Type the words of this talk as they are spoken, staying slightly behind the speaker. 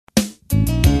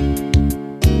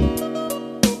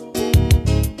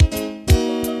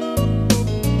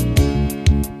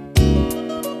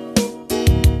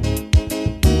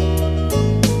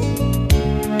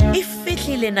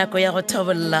nako ya go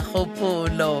thobolla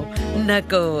kgopolo,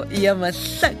 nako ya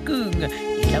mahlakong e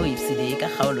tla o ipsile ka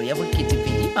kgaolo ya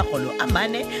bo-2040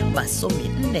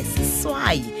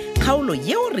 kgaolo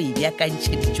yeo re e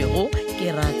beakantšheditšwego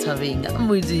ke Rethabile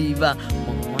Modiba,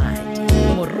 mongwadi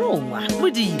morongwa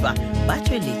Modiba, ba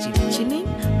tšweletše metšhineng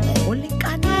go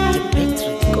lekana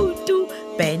Patrick Kutu,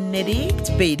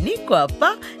 Benedict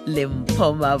Benikwapa le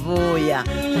Mpho Maboya,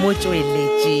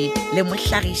 motšweletši le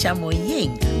mohlagiša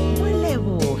moyeng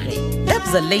Moleboge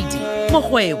Lebza Lady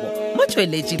Mokgwebo,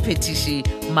 motšweletši phetiši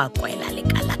Makwela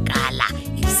Lekalakala,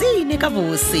 isene ka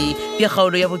bose bja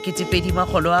kgaolo ya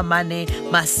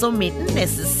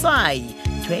bo-2040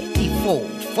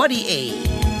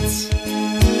 2448.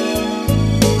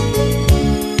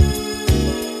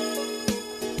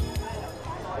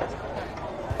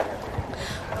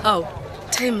 Au,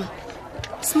 time.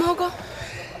 Smogo?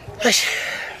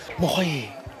 Mokgwe,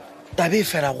 tabe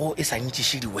fela go e sa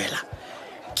ntšiše diwela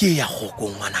ke ya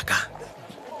Kgokong.Naa ka.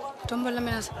 Tombola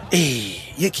menas.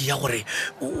 Ye ke ya gore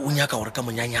o nyaka gore ka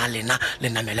monyanya a lena le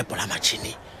namele pola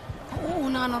matšhini. O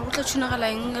nagana gore o tla tshunagala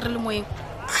eng re le moeng?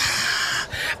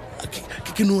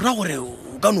 Ke no ra gore o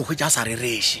ka no hwetša a sa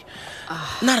rereše.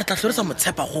 Nna re tla tlhoresa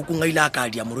motshepa Kgokong a ile a ka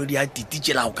dia morodi a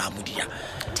tititšela o ka modia.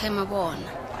 Time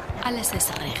bona. Ale se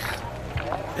serega.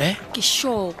 Ke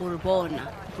sure gore bona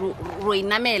ro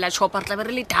inamela chopa re tla be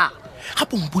re le ta.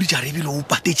 Gape mpoditša re bile o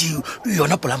patetše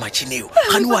yona pola matšhini eo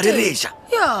gane wa rereša.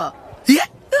 Ya,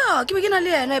 ke be ke na le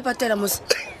yena e patela mos.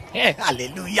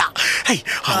 Halleluja.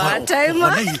 Time.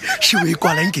 Šeo e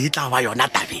kwalang ke e tla ba yona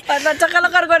tabe. Ba tla tagala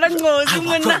ka re gona ngotsi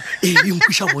monna.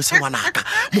 Nkwiša bose ngwanaka.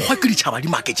 Mokgwa ke ditšhaba di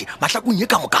maketse mahlakong ye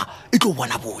ka moka e tlo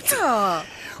bona botse.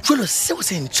 Jolo seo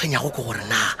se ntshwenyago ke gore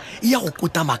na e ya go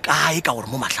kota makae ka gore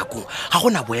mo mahlakong ga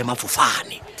gona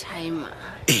boemafofane. Time.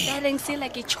 Ya reng se la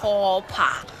ke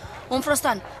chopa.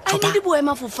 Frostan, I need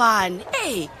boemafofane.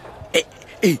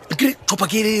 Ke chopa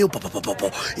ke le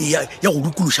popopopo ya go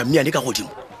rukulusha mmeane ka godimo.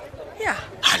 Ya.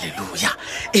 Halleluja.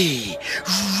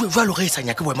 Jalo ge e sa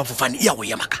nyake boemafofane e ya go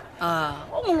ema ka.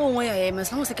 O molongwe ya ema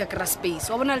sa go se ka kra space.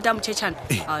 Wa bona le dam chechana.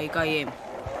 Ai ka ema.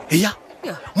 Ya.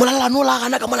 Molalano o la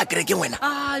gana ka mola kerekeng wena.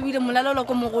 Bile molalalo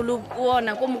ko mogolo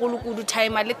ona ko mogolo kudu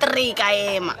time le 3 ka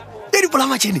ema. Di pola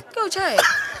matšhini. Ke o tšhae.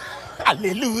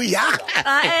 Halleluja.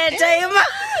 Time.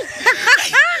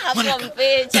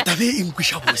 Tabe e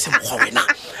nkwiša bose mokgwa wena.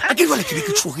 A ke jwale ke be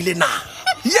ke tšhogile na.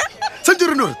 Santse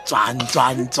re no tswan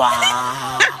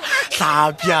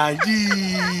hlapjadi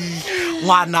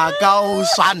ngwana ka o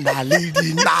swana le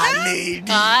dinaledi.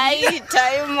 Ai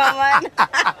time man.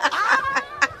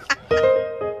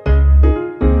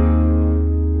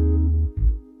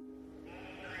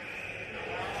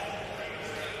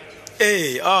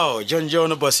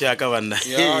 John boss ya ka banna.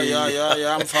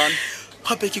 Yeah, I'm fine.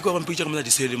 Gape ke kwa bampitša ka mola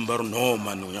diseleng ba re no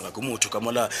man o nyaka ko motho ka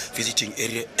mola visiting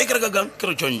area e ke re ka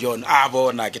John a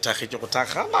bona ke thagetse go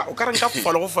thagala o ka re nka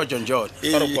fofala go fa John Ka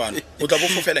re kwana o tla bo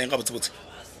fofela eng ga botsebotse?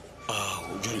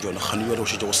 John gane yo re o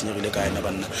šetse go senyegile ka ena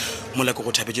banna mola ke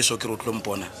go thapetse so ke re o tlo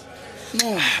mpona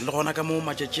le gona ka mo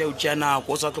matšatši a o tšea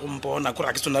nako o sa tlo go mpona kore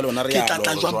ga ke tsona le ona re Ke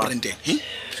tla jwang Brandon?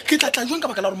 Ke tla jwang ka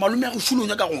baka la gore malome ya go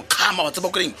fulonya ka go nkgama wa tseba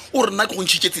koreng o re nna ke go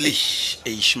ntšhitše tseleng.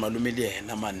 Malome le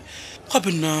ena man gape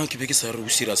nna ke be ke sa re o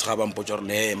serious ga bampotsa gore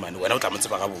le man wena o tla mo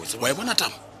tseba ga botse wa e bona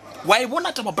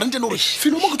tama Brandon gore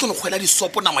felo mo ke tlo kgwela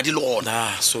disopo nama di le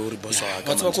gona. Sorry boss wa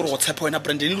Wa tseba gore go tshepa wena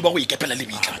Brandon le ba go ikepela le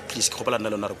bitla. please ke gopela nna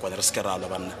le ona re kwana re se ke ra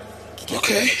alwa banna.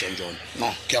 Okay. No,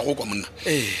 ke a go kwa monna.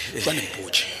 Jwa le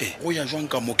mpotse. Go ya jwang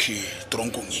ka mo ke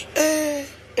tronkong e.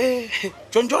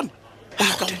 John ka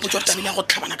mpotse wa tabile ya go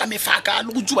tlhabana ka mefaka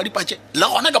le go tsuba dipatše la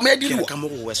gona ka mo ya diriwa. ka mo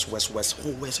go west go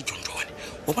John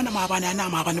o bona maabane a na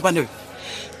maabane bane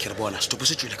ke re bona stopo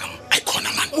se tswile ka mo Ai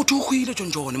khona man. motho o go ile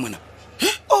John mona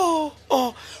o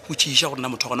tšeiša gore na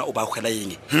motho wa gona o ba kgwela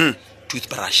eng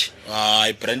toothbrush.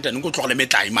 Ai Brandon go tlogole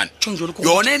metlai man. John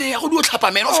Yone ne ya go di o tlhapa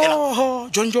meno fela.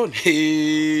 John o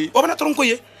bona tronko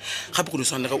ye gape go le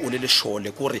swana le ga o le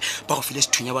lešole kore ba go file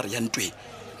sethunya ba re ya ntweng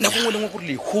nako ngwe le ngwe gore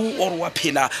lehu or wa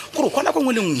phela gore go na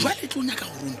ngwe le ngwe Jwa le tlo nyaka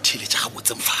go ntheletša ga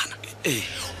botse mfana.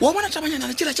 Wa bona tabanyana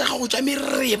le tsela tša gago tša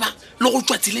mereba le go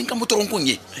tswa tseleng ka mo tronkong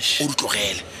ye o di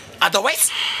tlogele.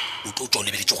 Otherwise o tlo tswa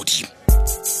lebeletse godimo.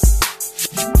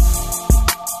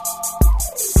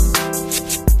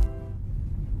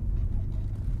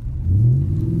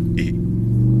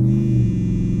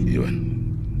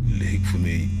 Leg for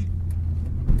me.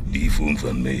 Die phone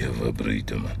van mij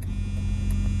vibraten, man.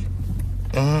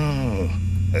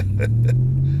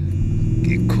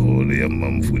 Kgole ya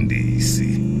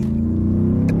mamfundisi.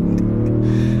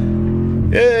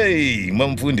 Hey,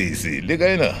 mamfundisi, le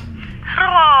kae na?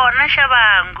 Rona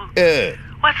shabangu.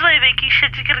 wa tseba ebe ke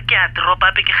šetse ke re ke a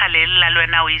dropa pe ke galelela le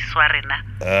wena o iswa rena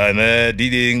ana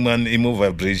diding man imo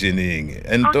vibrationing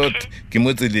and tot ke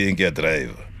mo tseleng ke a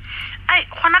drive ai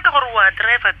gona ka gore wa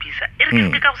driver bisa e re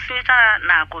ke ka go senyetsa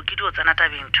nako ke dio tsana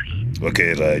tabeng thwi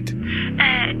okay right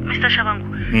Mr. Shabangu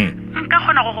nka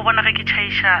gona go bona ge ke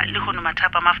tšhaiša le go no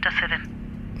mathapa after 7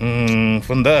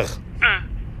 vandag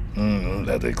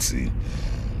laat ek sien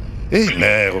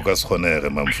nee go ka se kgonege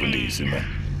mamfundisi man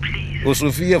o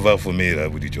Sofia va fumela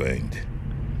bo di joint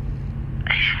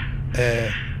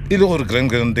e le gore grand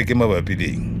ke mabapi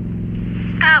ding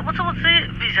ka botse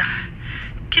visa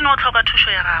ke no tlhoka thušo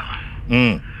ya gago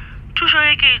thušo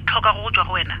e ke tlhoka go tswa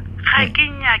go wena ga ke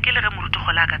nya ke le ge Moruti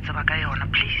Kgole a ka tseba ka yona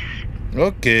please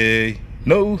okay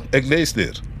no ek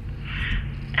luister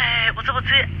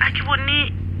botse a ke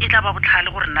bone e tla ba botlhale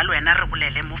gore nna le wena re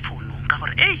bolele mo founung ka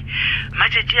gore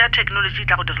matšatši ya technology e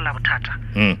tla go direla bothata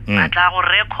ba tla go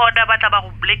recorda ba tla ba go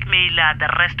blackmaila the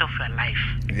rest of your life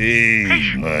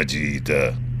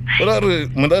majita ora re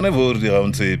mondane bo re ga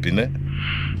ntsepe ne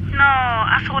no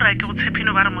a se gore ke go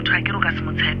tshepino ba re motho a ke ro ka se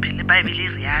mo tshepe le bible e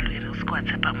realo e re o se kwa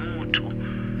tshepa motho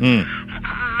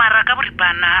mara ka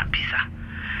boripana bisa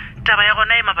taba ya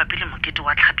gona e mabapi le mokete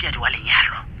wa tlhapi ya di wa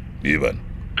lenyalo Ivan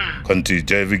kanti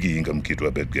jive ke inga mokete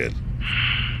wa Badgirl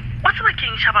wa tseba ke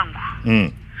eng Shabangu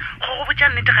go botša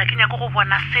nnete ga ke nyaka go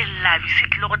bona selabi se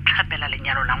tlile go tlhapela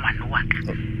lenyalo la ngwane wa ka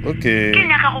okay ke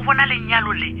nyaka go bona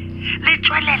lenyalo le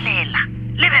tswelelela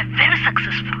le be very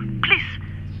successful please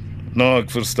no ek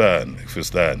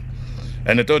verstaan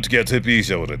en het tot ke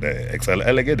tshepisha gore ek sal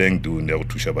elege ding doen ya go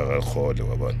thusha ba ga Kgole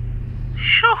wa bona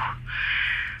sho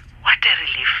what a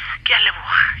relief ke a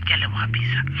leboga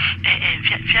bisa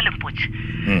fya lempotse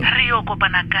re yo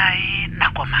kopana kae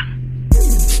nako mang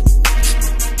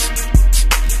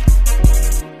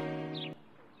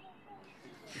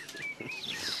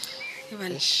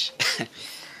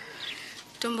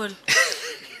Tombol.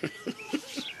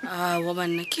 Wa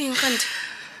banna ke eng kante?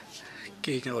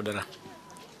 Ke eng o dira?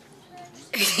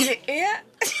 Ya.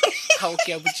 Ha o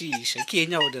ke a botšiša ke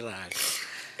eng o dira?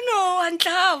 No,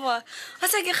 antlaba. Wa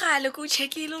sa ke gale ko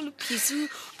checkile o luphisu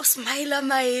o smile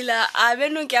maila. A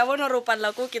beno ke a bona ro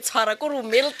palla ko ke tshwara ko ro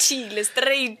meltile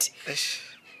straight.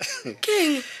 Ke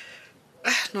eng?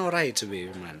 No right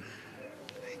baby man.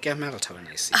 Ke a mara thaba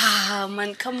nice.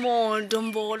 Man come on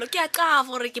Dombolo. Ke a ka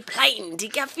gore ke blind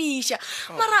ke a fisha.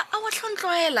 Mara a wa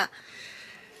tlhontloela.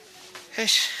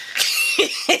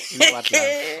 You know what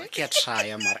love? Ke a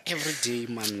try mara every day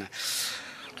man.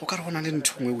 O ka re gona le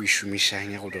ntho ngwe o ishumišang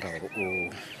ya go dira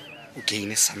gore o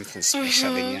gain something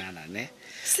special nyana ne.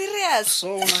 Serious?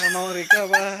 So na gore ka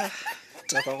ba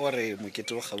taba gore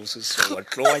mokete o gausi so wa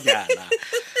tloa nyana.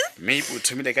 Maybe o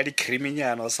thomile ka di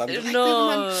creaminyana or something like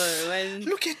that man.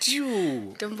 Look at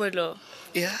you. Dombolo.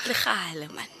 Yeah. Le gale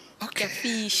man. Ke a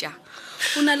fisha.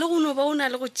 Una le go no ba una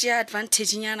le go tšea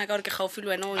advantage nyana ka gore ke gaufi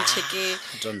le wena o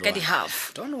ntšheke ka di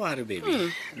half. Don't worry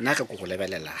baby. Nna ka go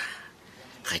lebelela.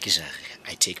 Ga ke jare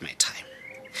I take my time.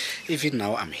 Even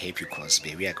now I'm happy because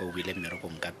baby I go wile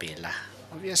mmereko ka pela.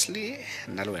 Obviously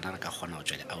nna le wena re ka gona go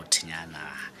tswela out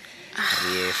nyana.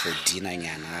 Re for dinner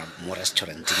nyana mo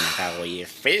restaurant nyana ka go ye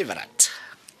favorite.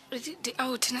 Di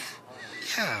out na?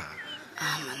 Yeah.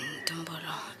 Man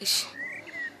Dombolo. Ish.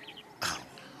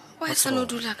 Why sa no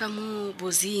dula ka mo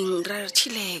bozing ra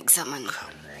chillax man.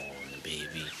 Come on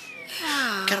baby.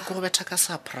 Yeah. Ke re go betha ka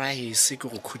surprise ke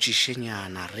go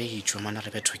khutšhišenyana re itšwa mana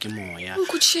re betho ke moya.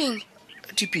 Nkutšheng.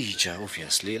 Dipitša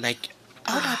obviously like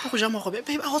a go dape go ja mogobe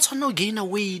baby a go tshwana o gain a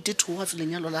weight towards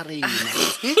lenyalo la reina.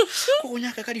 Go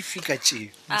nyaka ka difika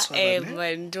tše.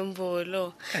 Man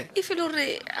Dombolo. If you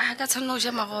re a ka tshwana o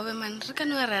ja magobe man re ka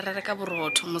no re ka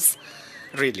borotho mos.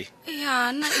 Really?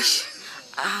 Yeah, na ish.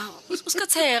 Uska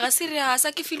tshega serious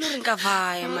a ke feel re nka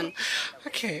vaya man.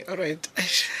 Okay, all right.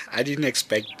 I didn't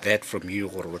expect that from you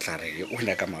gore o tla re o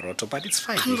nyaka maroto but it's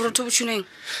fine. Borotho botšhuneng.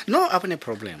 No, I have no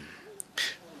problem.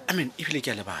 I mean, if le ke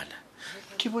a lebala.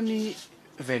 Ke bone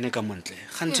vene ka montle.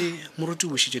 Gantse Moruti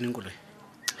o šitše neng koloi?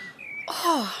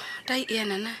 Oh, dai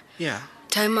ena na. Yeah.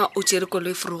 Time o tšere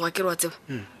koloi froga ke re wa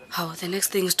tseba. How the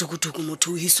next thing is to go to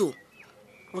motho hiso.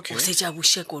 Okay. O se tša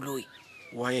bushe koloi.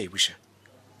 Why e busha?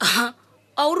 A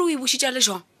o re o e bušitša le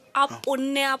jwang? A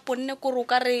ponne ko ro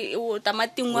ka re o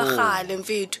tamating wa gale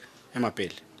mfetho.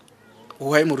 Emapele.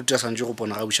 Why Moruti a santse go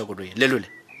pona ga busha koloi? Le lole?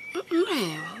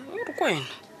 Ne, o re kwena.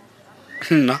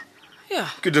 Nna? Yeah.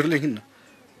 Ke dirileng nna?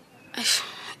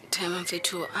 Time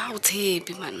mfetho a o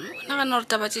tshepe man. Na ga no re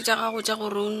tabatse tša gago tša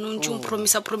gore o ntse o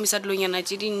promisa dilonyana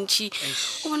tše dintšhi.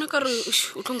 O bona ka re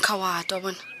o tlo nkhawata wa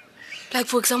bona. Like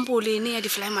for example ene ya di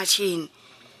fly machine.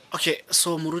 Okay,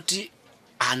 so Moruti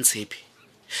a ntshepe.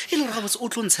 e le gore ga botse o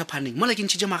tlo ntshephaneng mola ke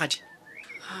ntšhitše magadi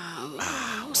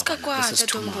o ska kwata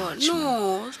tombo no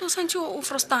o santse o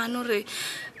frostane gore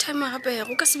time gape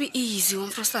go ka se be easy o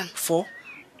frostane for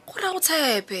go ra go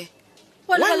tshepe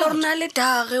wa lebala gore na le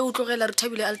dage o tlogela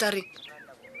Rethabile aletareng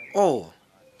oh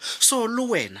so le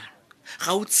wena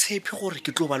ga o tshepe gore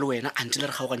ke tlo ba le wena until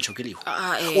re ga o ka ntšhokelego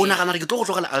o nagana re ke tlo go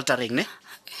tlogela aletareng ne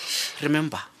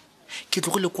remember ke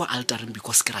tlogile kwa aletareng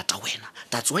because ke rata wena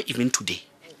that's why even today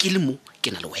ke le mo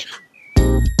ke na le wena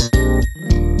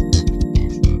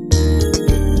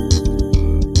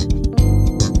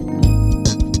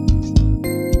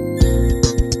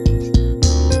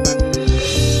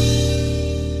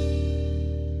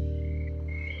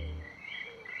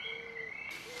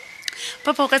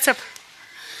papa o ka tshepa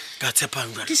ka tshepang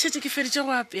jwale ke šetse ke feditše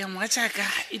go apea moga jaaka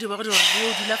e di ba go di gore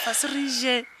o dula fase re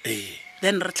je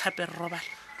then re tlhape re robala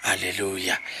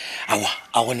halleluja awa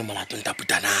a gone molatong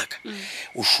taputanaka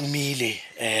o šomile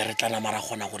re tla namara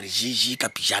gona gore jiji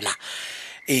ka pijana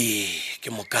ke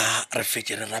moka re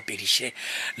fetse re rapediše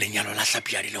lenyalo la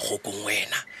hlapiadi le kgokong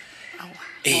wena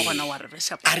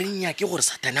a re nnyake gore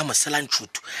satane a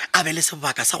moselantšhutu a be le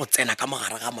sebaka sa go tsena ka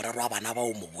mogare ga morero wa bana ba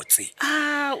o mo botse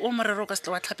o morero o ka se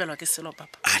tlo wa tlhapelwa ke selo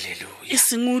papa halleluja e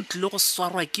sengwe o tlile go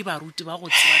swarwa ke baruti ba go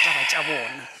tseba taba tša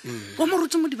bona wa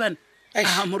moruti modibane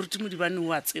moruti modibane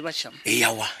o a tseba šama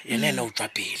eyawa yena ena o tswa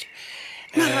pele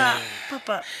mara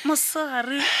papa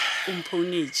mosegare o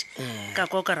mphounetše ka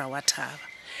kwa o ka ra wa thaba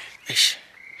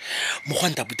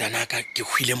mogwanta putanaka ke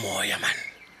hwile moya man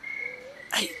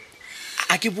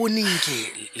a ke boneng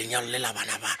ke lenyalo le la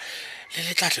bana ba le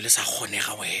letlatlo le sa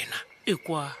kgonega wena e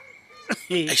kwa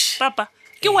papa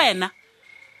ke wena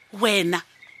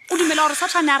o dumela gore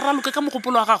satane a raloke ka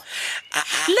mogopolo wa gago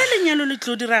le lenyalo le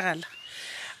tlo diragala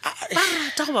ba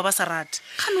rata go ba ba sa rate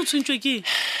gane o tshwentswe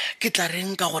ke tla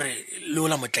reng ka gore le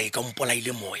ola motlaika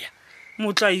mpolaile moya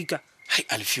motlaika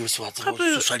alfios wa tsebo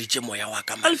suswaditše moya wa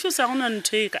ka alfios a gona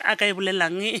ntho a ka e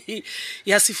bolelang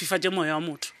ya sefifatše moya wa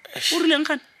motho o rileng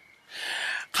gane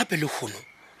gape le kgono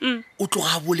o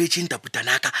tloga a boletšeng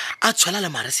taputanaka a tshwela le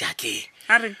mare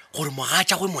seatleng gore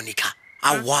mogatša gwe monica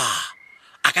awa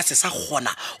a ka se sa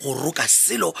kgona go roka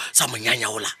selo sa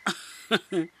monyanyaola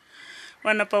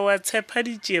wa napa wa tshepa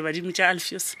ditšee badimo tša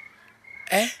alfios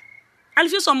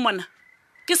alfios wa mmona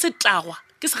ke setlagwa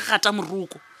ke se gata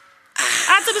moroko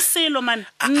a tsebe selo man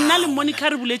nna le monica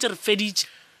re boletše re feditše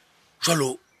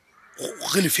jalo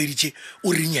ge le feditše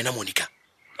o reng yena monica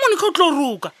o tlo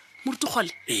roka Moruti Kgole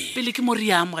pele ke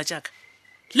moriamo ga jaaka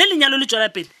le lenyalo le tswela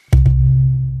pele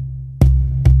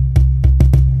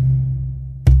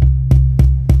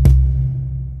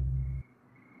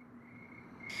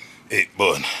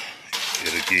bona e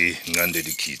re ke ngande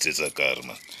dikitse tsa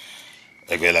karma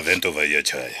a kwela vento va ya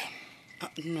chaya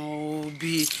no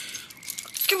bi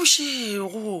ke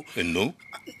bošego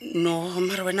no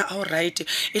mara wena all right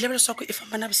e lebele swako e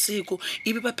fambana bosiku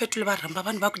e be ba phetole ba ramba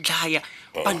bana ba ku dlaya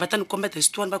bana ba tani komba the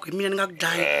stone ba ku mina nga ku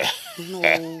dlaya no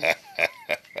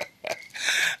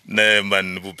ne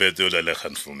man bupetola le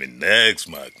gaan for me next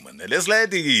mark man let's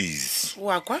let it ease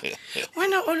wa kwa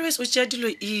wena always o tšadilo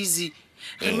easy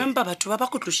remember batho ba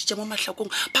go tlošitše mo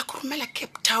mahlakong ba go romela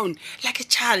Cape Town like a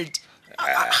child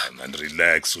man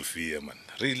relax Sophia man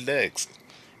relax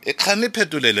e khane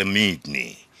phetolele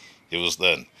meetni it was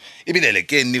done ibile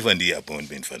ke ni van die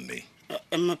appointment van me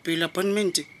mapila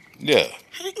appointment yeah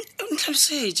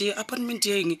ntlhalosetše appointment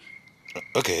yeng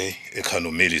okay e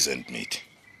khano Millicent meet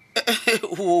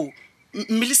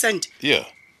Millicent yeah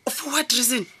for what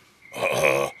reason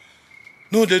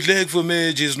no that leg for me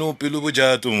is no pelo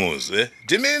bojato mos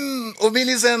Jimin o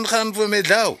Millicent khan for me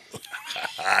dlaw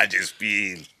I just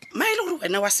feel my lord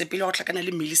wena wa sepele go tlhakana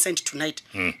le Millicent tonight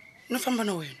no famba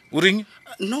no wena o reng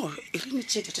no e re ne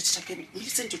tšete tša ke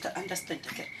Millicent to understand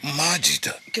okay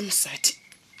majita ke msati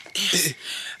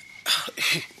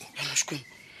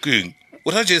king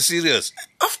what are you serious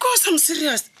of course I'm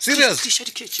serious serious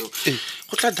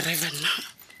go tla driver na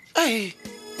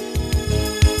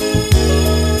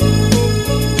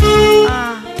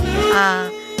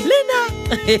lena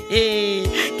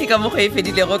ke ka mokgwa e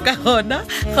fedilego ka gona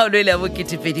kgaolo e le ya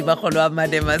boketepedi makgolo a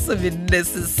mane masomenne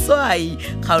seswai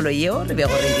kgaolo yeo re be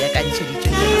gore e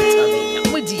beakantšheditšwe ke Rethabile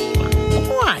modiba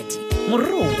moadi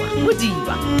morowa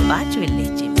modiba ba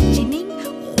tšweletše metšhineng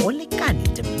go lekane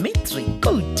Dimitri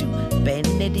Kotu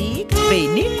Benedict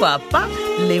Beny Kwapa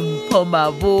le Mpho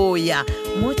Maboya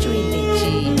mo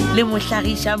tšweletše le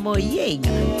mohlagiša moyeng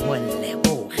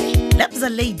Moleboge Labza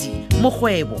Lady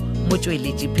mokgwebo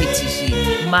motsweletši phetiši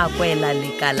Makwela le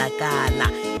Kalakala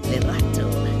le Rata